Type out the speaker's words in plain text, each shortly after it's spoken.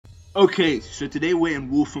Okay, so today we're in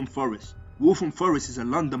Waltham Forest. Waltham Forest is a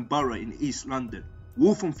London borough in East London.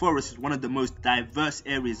 Waltham Forest is one of the most diverse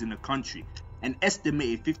areas in the country. An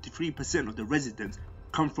estimated 53% of the residents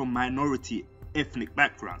come from minority ethnic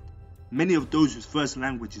background, many of those whose first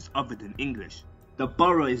language is other than English. The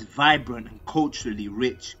borough is vibrant and culturally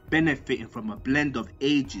rich, benefiting from a blend of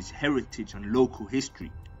ages, heritage and local history.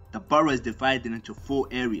 The borough is divided into 4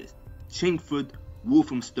 areas: Chingford,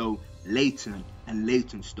 Walthamstow, Leighton and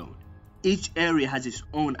Leytonstone. Each area has its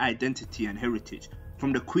own identity and heritage,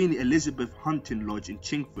 from the Queen Elizabeth Hunting Lodge in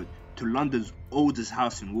Chingford to London's oldest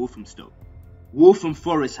house in Walthamstow. Waltham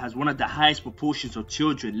Forest has one of the highest proportions of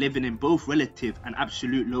children living in both relative and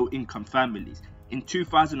absolute low-income families. In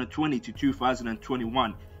 2020 to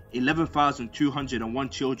 2021, 11,201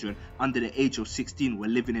 children under the age of 16 were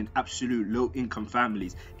living in absolute low-income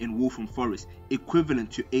families in Waltham Forest,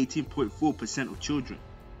 equivalent to 18.4% of children.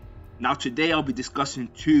 Now today I'll be discussing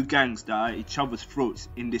 2 gangs that are at each other's throats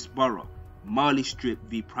in this borough, Malistrip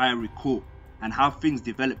v Priory Court, and how things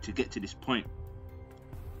developed to get to this point.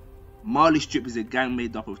 Malistrip is a gang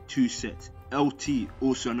made up of 2 sets, LT,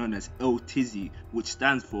 also known as El Tizzy, which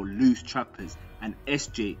stands for Loose Trappers, and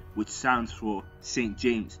SJ, which stands for St.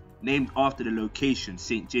 James, named after the location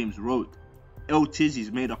St. James Road. El Tizzy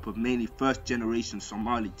is made up of mainly first generation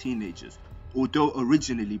Somali teenagers. Although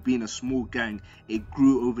originally being a small gang, it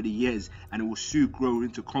grew over the years and it will soon grow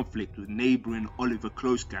into conflict with neighbouring Oliver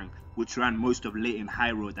Close gang, which ran most of Leighton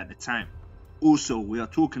High Road at the time. Also, we are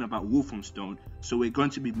talking about Walthamstow, so we're going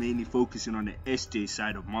to be mainly focusing on the SJ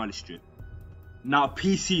side of Malistrip. Now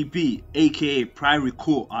PCB, aka Priory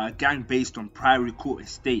Court, are a gang based on Priory Court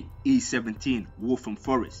Estate, E17, Waltham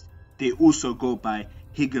Forest. They also go by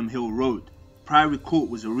Higham Hill Road. Priory Court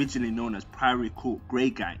was originally known as Priory Court Grey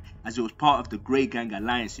Gang, as it was part of the Grey Gang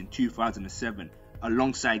Alliance in 2007,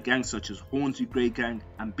 alongside gangs such as Hornsey Grey Gang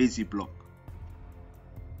and Busy Block.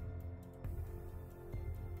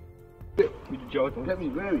 Tell me,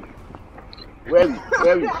 where are you?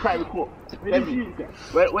 Private Court.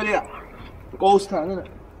 Where they at? Ghost Town,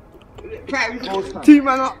 innit? Private Ghost Town. Team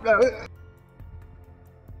man up there.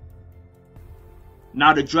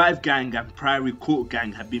 Now the Drive Gang and Priory Court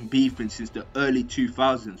Gang have been beefing since the early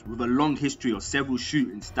 2000s, with a long history of several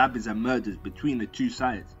shootings, stabbings and murders between the 2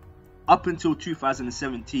 sides. Up until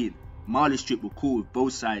 2017, Malistrip were cool with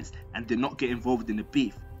both sides and did not get involved in the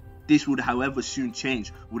beef. This would however soon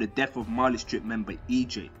change with the death of Malistrip member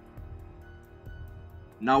EJ.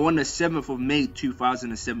 Now on the 7th of May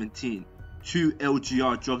 2017, 2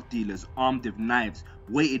 LGR drug dealers armed with knives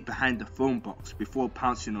waited behind the phone box before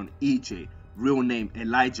pouncing on EJ, real name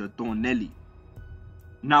Elijah Dornelli.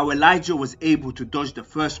 Now Elijah was able to dodge the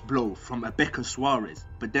first blow from Rebecca Suarez,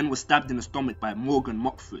 but then was stabbed in the stomach by Morgan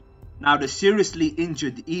Mockford. Now the seriously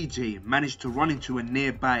injured EJ managed to run into a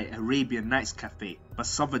nearby Arabian Nights cafe, but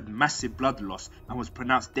suffered massive blood loss and was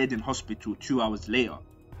pronounced dead in hospital 2 hours later.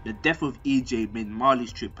 The death of EJ made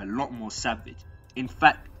Malistrip a lot more savage. In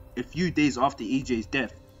fact, a few days after EJ's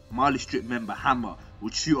death, Malistrip member Hammer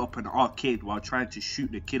would shoot up an arcade while trying to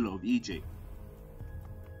shoot the killer of EJ.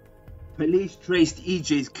 Police traced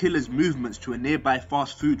EJ's killer's movements to a nearby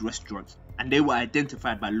fast food restaurant, and they were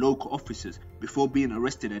identified by local officers before being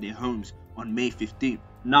arrested at their homes on May 15th.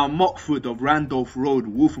 Now Mockford of Randolph Road,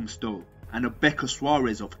 Walthamstow, and Rebecca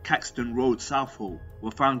Suarez of Caxton Road, Southall,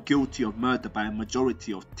 were found guilty of murder by a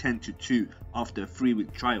majority of 10-2 after a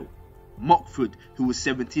 3-week trial. Mockford, who was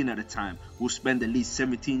 17 at the time, will spend at least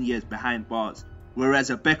 17 years behind bars,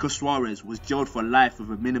 whereas Rebecca Suarez was jailed for life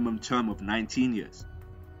with a minimum term of 19 years.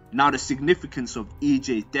 Now the significance of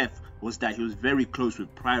EJ's death was that he was very close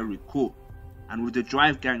with Priory Court, and with the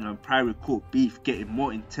Drive Gang and Priory Court beef getting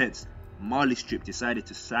more intense, Malistrip decided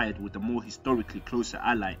to side with the more historically closer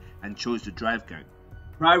ally and chose the Drive Gang.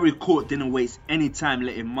 Priory Court didn't waste any time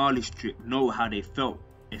letting Malistrip know how they felt.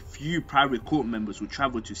 A few Priory Court members would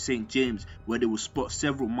travel to St. James, where they would spot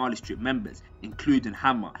several Malistrip members, including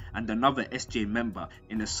Hammer and another SJ member,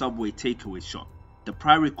 in a Subway takeaway shop. The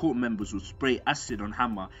Priory Court members would spray acid on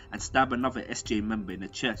Hammer and stab another SJ member in the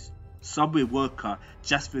chest. Subway worker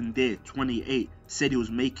Jasvinder, 28, said he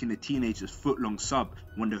was making the teenager's foot-long sub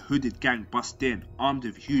when the hooded gang bust in, armed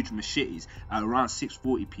with huge machetes, at around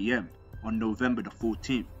 6:40 PM on November the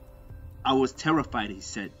 14th. "I was terrified," he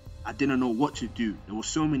said. "I didn't know what to do. There were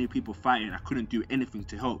so many people fighting, I couldn't do anything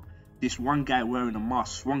to help. This one guy wearing a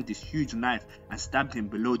mask swung this huge knife and stabbed him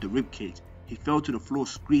below the ribcage. He fell to the floor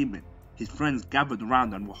screaming. His friends gathered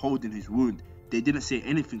around and were holding his wound. They didn't say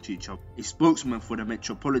anything to each other." A spokesman for the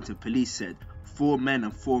Metropolitan Police said 4 men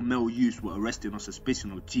and 4 male youths were arrested on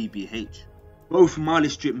suspicion of GBH. Both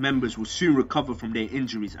Malistrip members would soon recover from their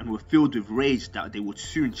injuries and were filled with rage that they would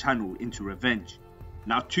soon channel into revenge.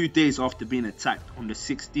 Now 2 days after being attacked on the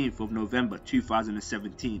 16th of November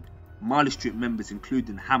 2017, Malistrip members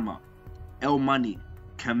including Hammer, El Money,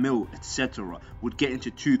 Camille, etc. would get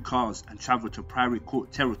into 2 cars and travel to Priory Court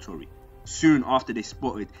territory. Soon after they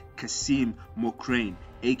spotted Kasim Mokrane,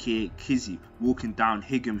 aka Kizzy, walking down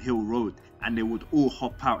Higham Hill Road, and they would all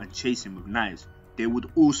hop out and chase him with knives. They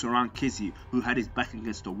would all surround Kizzy, who had his back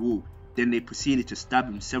against the wall. Then they proceeded to stab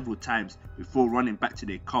him several times before running back to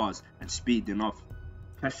their cars and speeding off.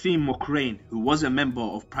 Kasim Mokrane, who was a member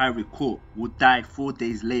of Priory Court, would die 4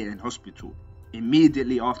 days later in hospital.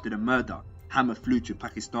 Immediately after the murder, Hammer flew to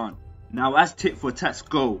Pakistan. Now as tit for tats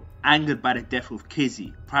go, angered by the death of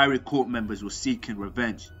Kizzy, Priory Court members were seeking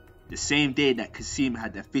revenge. The same day that Kasim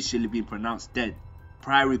had officially been pronounced dead,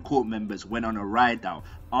 Priory Court members went on a ride out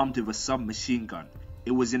armed with a submachine gun.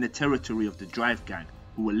 It was in the territory of the Drive Gang,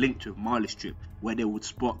 who were linked with Malistrip, where they would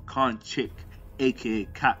spot Khan Chick, aka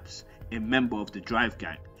Caps, a member of the Drive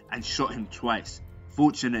Gang, and shot him twice.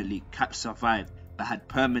 Fortunately, Caps survived but had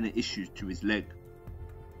permanent issues to his leg.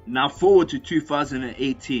 Now forward to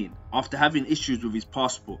 2018, after having issues with his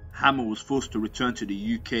passport, Hammer was forced to return to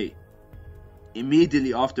the UK.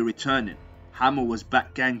 Immediately after returning, Hammer was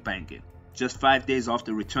back gangbanging, just 5 days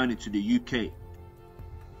after returning to the UK.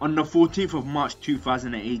 On the 14th of March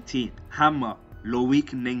 2018, Hammer, Loic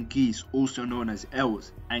Nengiz, also known as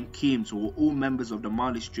Els, and Keems, who were all members of the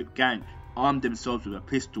Malistrip gang, armed themselves with a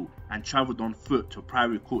pistol and travelled on foot to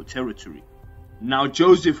Priory Court territory. Now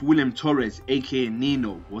Joseph William Torres, aka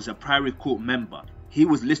Nino, was a Priory Court member. He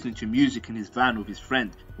was listening to music in his van with his friend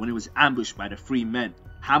when he was ambushed by the 3 men.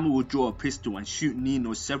 Hammer would draw a pistol and shoot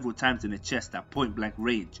Nino several times in the chest at point blank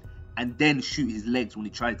range, and then shoot his legs when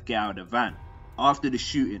he tried to get out of the van. After the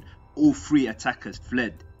shooting, all 3 attackers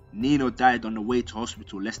fled. Nino died on the way to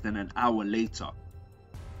hospital less than an hour later.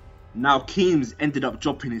 Now Keems ended up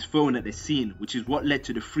dropping his phone at the scene, which is what led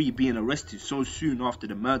to the 3 being arrested so soon after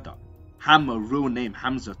the murder. Hammer, real name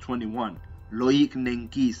Hamza 21, Loic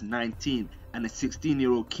Nengiz 19, and a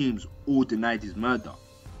 16-year-old Keems all denied his murder.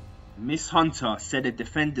 Miss Hunter said the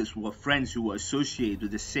defendants were friends who were associated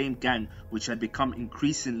with the same gang, which had become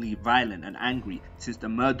increasingly violent and angry since the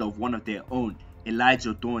murder of one of their own,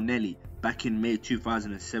 Elijah Dornelli, back in May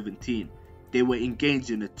 2017. They were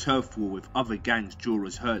engaged in a turf war with other gangs,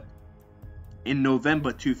 jurors heard. In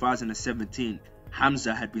November 2017,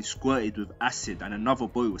 Hamza had been squirted with acid and another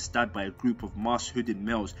boy was stabbed by a group of masked hooded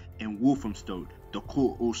males in Walthamstow, the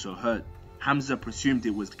court also heard. Hamza presumed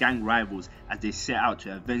it was gang rivals as they set out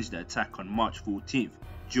to avenge the attack on March 14th,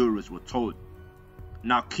 jurors were told.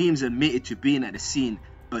 Now Keems admitted to being at the scene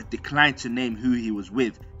but declined to name who he was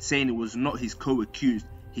with, saying it was not his co-accused.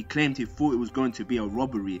 He claimed he thought it was going to be a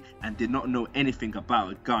robbery and did not know anything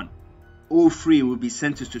about a gun. All 3 will be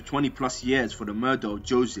sentenced to 20+ years for the murder of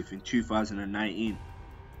Joseph in 2019.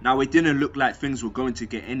 Now it didn't look like things were going to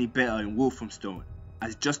get any better in Walthamstow,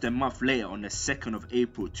 as just a month later on the 2nd of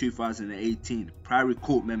April 2018, Priory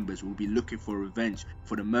Court members will be looking for revenge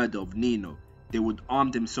for the murder of Nino. They would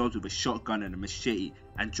arm themselves with a shotgun and a machete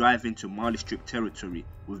and drive into Malistrip territory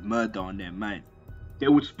with murder on their mind. They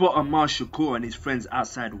would spot Amar Shakur and his friends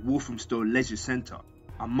outside Walthamstow Leisure Centre.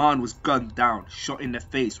 Amar was gunned down, shot in the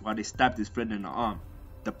face while they stabbed his friend in the arm.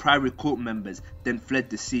 The Priory Court members then fled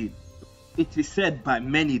the scene. It is said by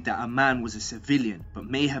many that a man was a civilian but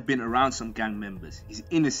may have been around some gang members. His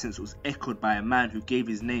innocence was echoed by a man who gave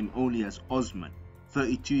his name only as Osman,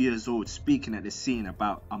 32 years old, speaking at the scene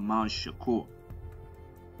about Amar Shakur.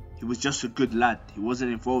 He was just a good lad. He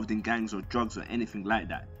wasn't involved in gangs or drugs or anything like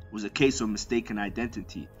that. It was a case of mistaken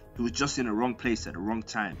identity. He was just in the wrong place at the wrong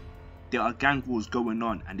time. There are gang wars going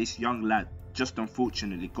on and this young lad just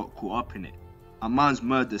unfortunately got caught up in it. Amar's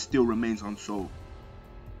murder still remains unsolved.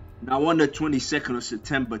 Now on the 22nd of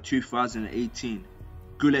September 2018,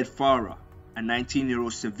 Guled Farah, a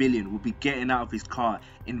 19-year-old civilian, will be getting out of his car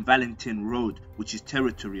in Valentin Road, which is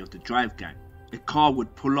territory of the Drive Gang. The car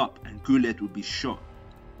would pull up and Guled would be shot.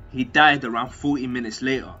 He died around 40 minutes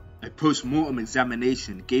later. A post-mortem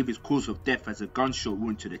examination gave his cause of death as a gunshot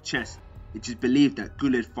wound to the chest. It is believed that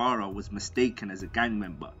Guled Farah was mistaken as a gang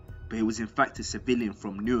member, but he was in fact a civilian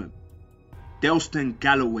from Newham. Delston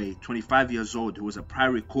Galloway, 25 years old, who was a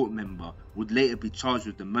Priory Court member, would later be charged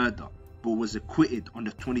with the murder, but was acquitted on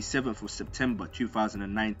the 27th of September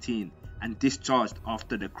 2019 and discharged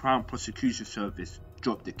after the Crown Prosecution Service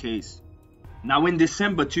dropped the case. Now in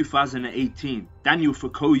December 2018, Daniel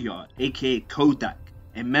Fakoya, aka Kodak,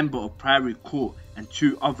 a member of Priory Court, and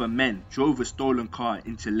 2 other men drove a stolen car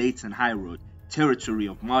into Leighton High Road, territory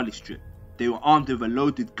of Malistrip. They were armed with a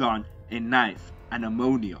loaded gun, a knife, and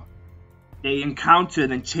ammonia. They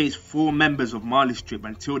encountered and chased 4 members of Malistrip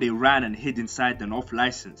until they ran and hid inside an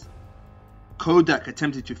off-license. Kodak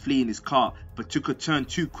attempted to flee in his car but took a turn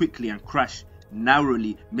too quickly and crashed,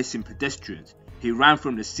 narrowly missing pedestrians. He ran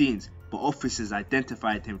from the scenes, but officers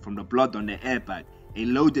identified him from the blood on the airbag. A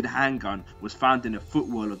loaded handgun was found in the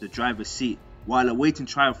footwell of the driver's seat. While awaiting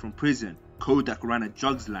trial from prison, Kodak ran a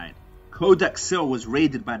drugs line. Kodak's cell was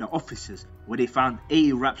raided by the officers, where they found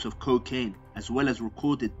 80 wraps of cocaine as well as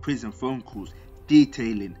recorded prison phone calls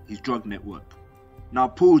detailing his drug network. Now,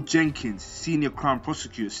 Paul Jenkins, senior crown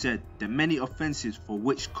prosecutor, said the many offences for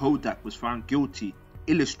which Kodak was found guilty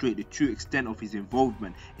illustrate the true extent of his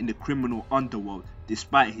involvement in the criminal underworld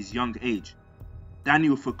despite his young age.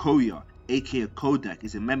 Daniel Fukoya, aka Kodak,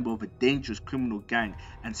 is a member of a dangerous criminal gang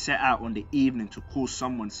and set out on the evening to cause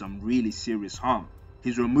someone some really serious harm.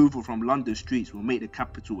 His removal from London streets will make the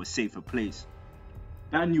capital a safer place.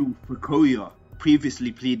 Daniel Fukoya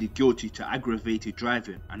previously pleaded guilty to aggravated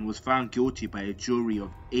driving and was found guilty by a jury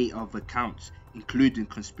of 8 other counts, including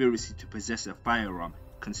conspiracy to possess a firearm,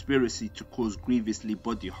 conspiracy to cause grievously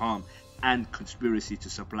bodily harm, and conspiracy to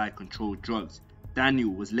supply controlled drugs.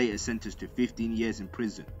 Daniel was later sentenced to 15 years in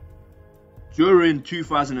prison. During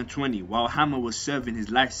 2020, while Hammer was serving his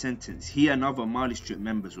life sentence, he and other Malistrip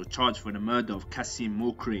members were charged for the murder of Kasim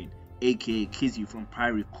Mulcrane, aka Kizzy from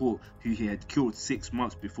Priory Court, who he had killed 6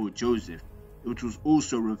 months before Joseph. It was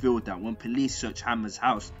also revealed that when police searched Hammer's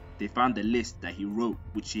house, they found a list that he wrote,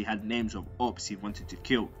 which he had names of ops he wanted to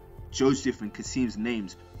kill. Joseph and Kasim's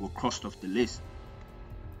names were crossed off the list.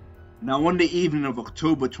 Now, on the evening of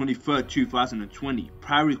October 23, 2020,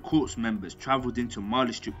 Priory Court's members travelled into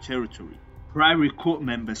Malistrip territory. Priory Court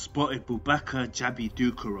members spotted Boubacar Jabi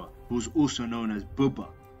Dukara, who was also known as Bubba.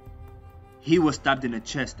 He was stabbed in the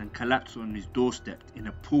chest and collapsed on his doorstep in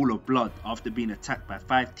a pool of blood after being attacked by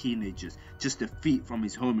 5 teenagers just a feet from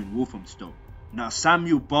his home in Walthamstow. Now,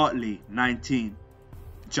 Samuel Bartley, 19,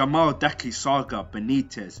 Jamal Daki Saga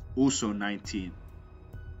Benitez, also 19,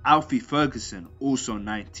 Alfie Ferguson, also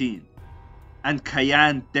 19, and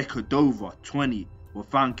Kayan Dekadova, 20, were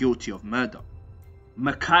found guilty of murder.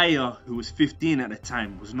 Micaiah, who was 15 at the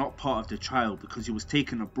time, was not part of the trial because he was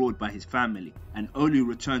taken abroad by his family and only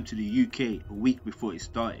returned to the UK a week before it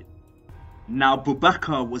started. Now,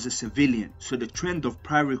 Boubacar was a civilian, so the trend of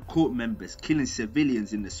Priory Court members killing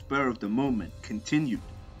civilians in the spur of the moment continued.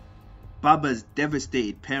 Baba's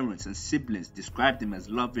devastated parents and siblings described him as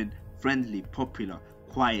loving, friendly, popular,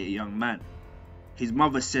 quiet young man. His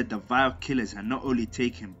mother said the vile killers had not only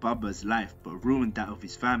taken Baba's life but ruined that of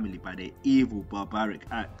his family by their evil, barbaric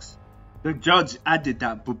acts. The judge added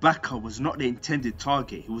that Boubacar was not the intended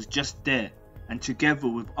target, he was just there, and together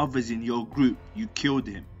with others in your group, you killed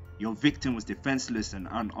him. Your victim was defenseless and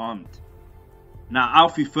unarmed. Now,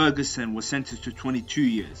 Alfie Ferguson was sentenced to 22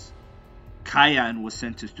 years. Kayan was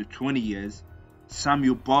sentenced to 20 years.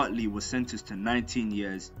 Samuel Bartley was sentenced to 19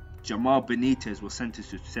 years. Jamal Benitez was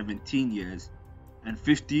sentenced to 17 years. And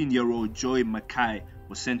 15-year-old Joy Mackay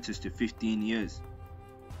was sentenced to 15 years.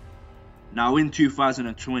 Now, in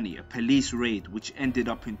 2020, a police raid which ended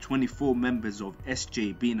up in 24 members of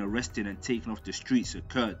SJ being arrested and taken off the streets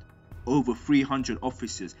occurred. Over 300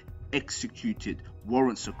 officers executed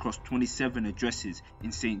warrants across 27 addresses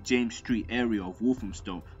in St James Street area of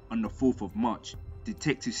Walthamstow on the 4th of March.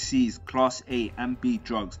 Detectives seized Class A and B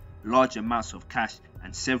drugs, large amounts of cash,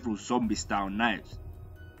 and several zombie-style knives.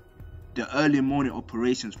 The early morning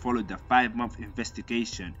operations followed a 5-month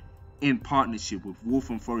investigation in partnership with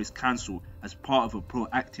Waltham Forest Council as part of a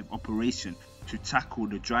proactive operation to tackle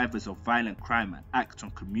the drivers of violent crime and act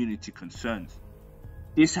on community concerns.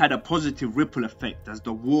 This had a positive ripple effect as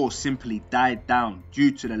the war simply died down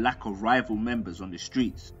due to the lack of rival members on the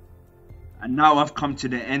streets. And now I've come to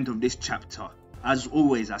the end of this chapter. As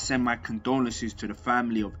always, I send my condolences to the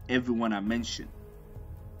family of everyone I mentioned.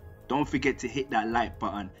 Don't forget to hit that like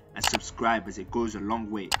button and subscribe as it goes a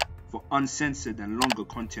long way. For uncensored and longer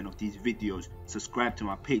content of these videos, subscribe to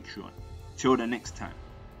my Patreon. Till the next time.